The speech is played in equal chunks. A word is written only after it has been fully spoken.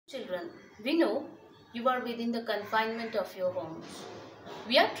Children, we know you are within the confinement of your homes.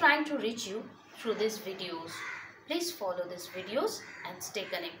 We are trying to reach you through these videos. Please follow these videos and stay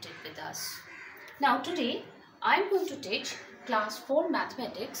connected with us. Now today I am going to teach class 4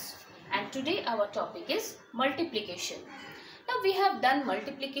 mathematics, and today our topic is multiplication. Now we have done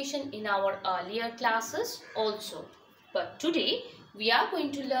multiplication in our earlier classes also, but today we are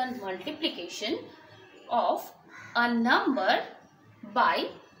going to learn multiplication of a number by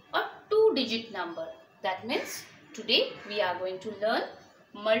a two-digit number. That means today we are going to learn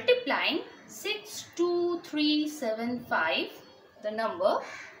multiplying 62375, the number,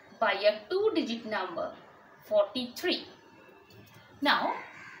 by a two-digit number 43. Now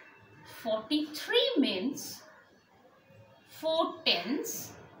 43 means 4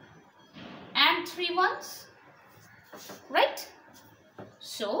 tens and 3 ones, right?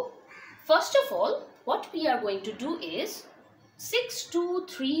 So first of all, what we are going to do is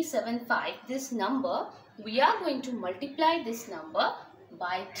 62375, this number, we are going to multiply this number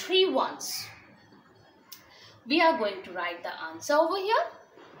by 3 ones. We are going to write the answer over here,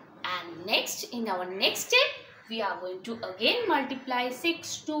 and next, in our next step, we are going to again multiply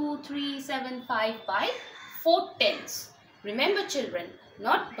 62375 by 4 tens. Remember children,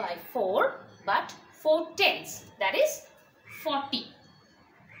 not by 4 but 4 tens, that is 40.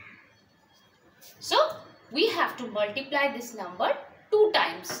 So we have to multiply this number 2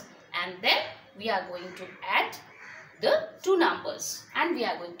 times, and then we are going to add the two numbers and we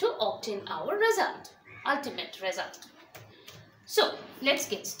are going to obtain our result, ultimate result. So let's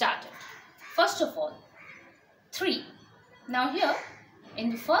get started. First of all, 3. Now here in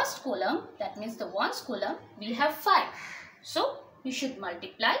the first column, that means the ones column, we have 5. So we should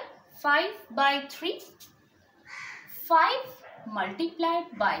multiply 5 by 3. 5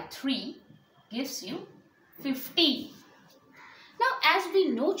 multiplied by 3 gives you 15. Now as we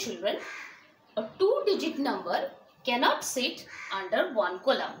know children, a two-digit number cannot sit under one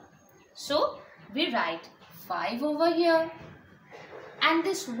column. So we write 5 over here, and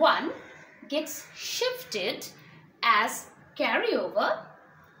this 1 gets shifted as carryover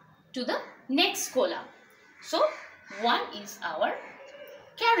to the next column. So 1 is our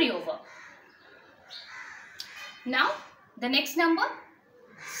carryover. Now the next number,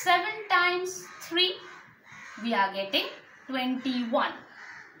 7 times 3, we are getting 21.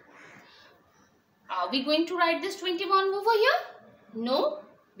 Are we going to write this 21 over here? No,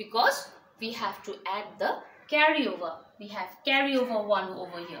 because we have to add the carryover. We have carryover 1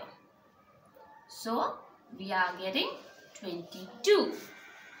 over here. So we are getting 22.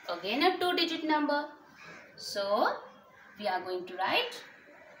 Again a two-digit number. So we are going to write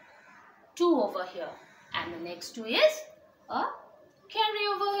 2 over here. And the next 2 is a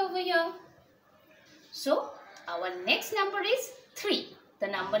carryover over here. So our next number is 3. The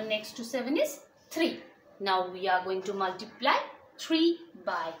number next to 7 is 3. Now we are going to multiply 3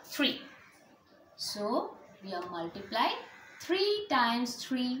 by 3. So we are multiplying 3 times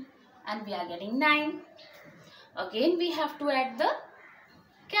 3 and we are getting 9. Again we have to add the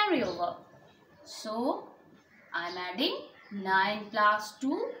carryover. So I am adding 9 plus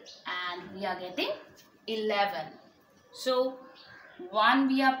 2 and we are getting 11. So 1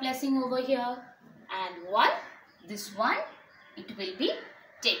 we are placing over here, and 1, this 1, it will be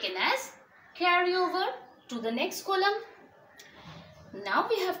taken as carryover to the next column. Now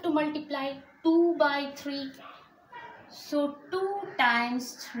we have to multiply 2 by 3. So 2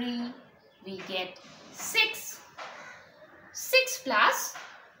 times 3, we get 6. 6 plus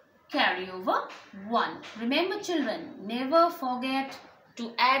carryover 1. Remember children, never forget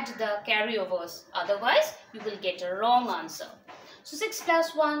to add the carryovers, otherwise you will get a wrong answer. So 6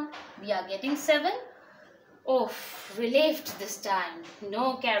 plus 1, we are getting 7. Oh, relieved this time,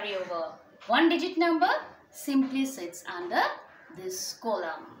 no carryover. One digit number simply sits under this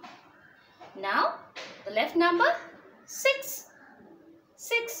column. Now the left number, 6.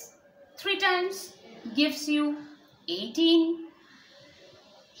 6 3 times gives you 18.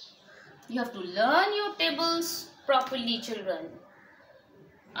 You have to learn your tables properly children,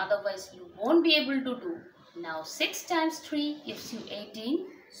 otherwise you won't be able to do. Now 6 times 3 gives you 18.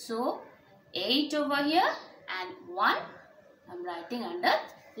 So 8 over here, and 1 I am writing under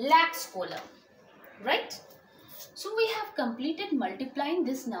lakhs column, right? So we have completed multiplying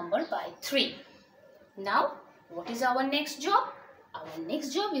this number by 3. Now what is our next job? Our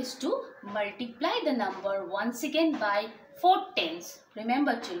next job is to multiply the number once again by 4 tens.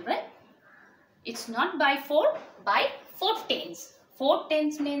 Remember children, it's not by 4, by 4 tens. 4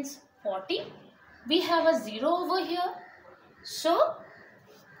 tens means 40. We have a 0 over here. So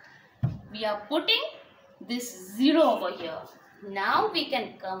we are putting this 0 over here. Now we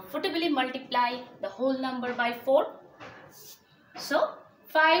can comfortably multiply the whole number by 4. So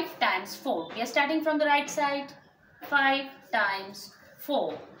 5 times 4. We are starting from the right side. 5 times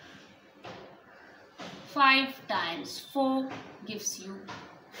 4. 5 times 4 gives you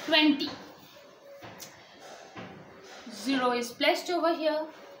 20. 0 is placed over here.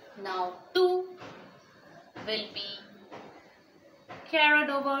 Now 2 will be carried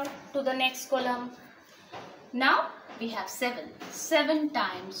over to the next column. Now we have 7. 7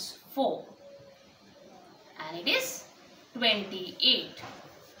 times 4. And it is 28.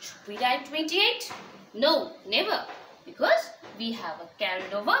 Should we write 28? No, never. Because we have a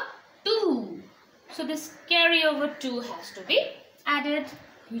carried over 2. So this carry over 2 has to be added,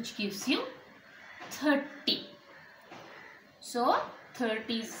 which gives you 30. So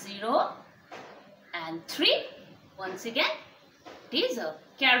 30 is 0 and 3. Once again, it is a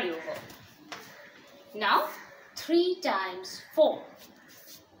carryover. Now 3 times 4.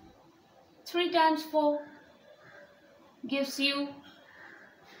 3 times 4 gives you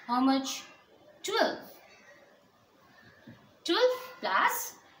how much? 12. 12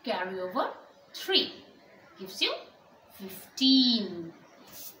 plus carryover 3 gives you 15.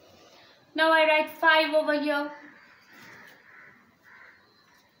 Now I write 5 over here.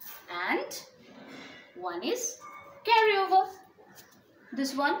 And 1 is carryover.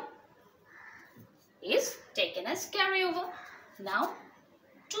 This one is taken as carryover. Now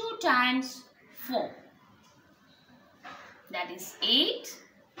 2 times 4. That is 8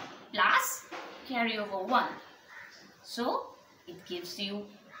 plus carryover 1. So it gives you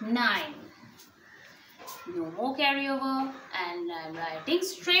 9. No more carryover, and I am writing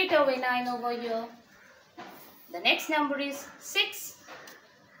straight away 9 over here. The next number is 6.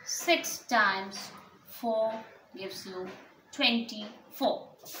 6 times 4 gives you 24.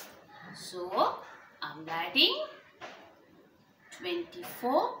 So I'm writing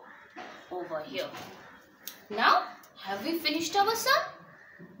 24 over here. Now, have we finished our sum?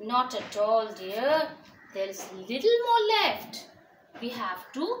 Not at all, dear. There is little more left. We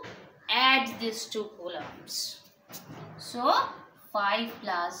have to add these two columns. So 5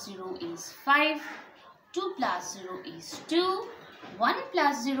 plus 0 is 5. 2 plus 0 is 2. 1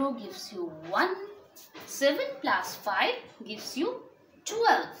 plus 0 gives you 1. 7 plus 5 gives you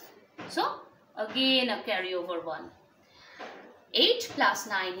 12. So again a carryover 1. 8 plus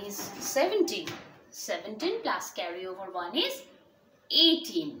 9 is 17. 17 plus carryover 1 is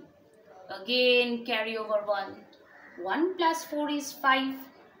 18. Again carryover 1. 1 plus 4 is 5.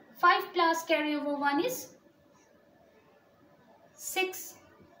 5 plus carryover 1 is 6.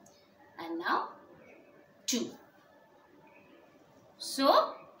 And now 2.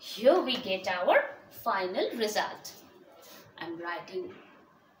 So here we get our final result. I am writing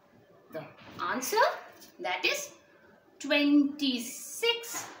the answer, that is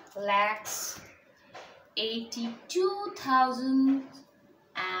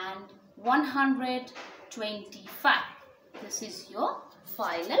 26,82,125. This is your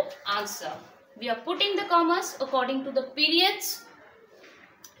final answer. We are putting the commas according to the periods.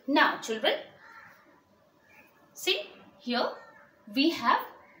 Now children, see here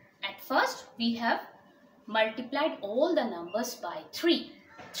at first we have multiplied all the numbers by 3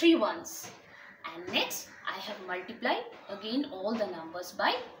 ones, and next I have multiplied again all the numbers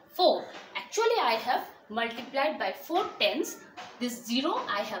by 4. Actually I have multiplied by 4 tens. This 0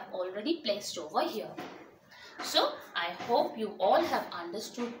 I have already placed over here. So I hope you all have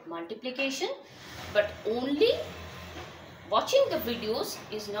understood multiplication, but only watching the videos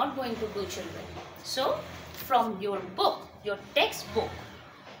is not going to do, children. So from your book, your textbook,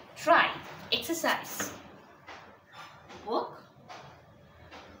 try exercise. Book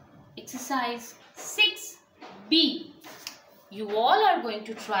exercise 6B. You all are going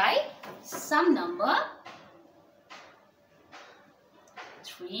to try sum number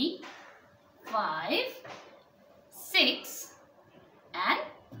 3, 5, 6 and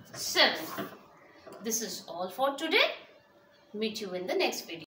 7. This is all for today. Meet you in the next video.